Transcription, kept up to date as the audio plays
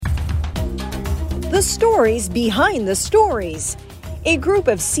The stories behind the stories. A group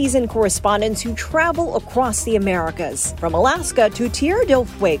of seasoned correspondents who travel across the Americas, from Alaska to Tierra del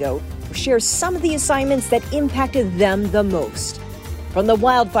Fuego, share some of the assignments that impacted them the most. From the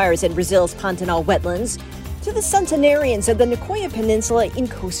wildfires in Brazil's Pantanal wetlands to the centenarians of the Nicoya Peninsula in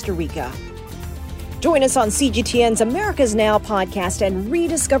Costa Rica. Join us on CGTN's America's Now podcast and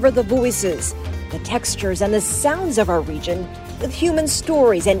rediscover the voices, the textures, and the sounds of our region with human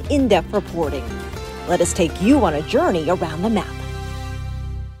stories and in-depth reporting. Let us take you on a journey around the map.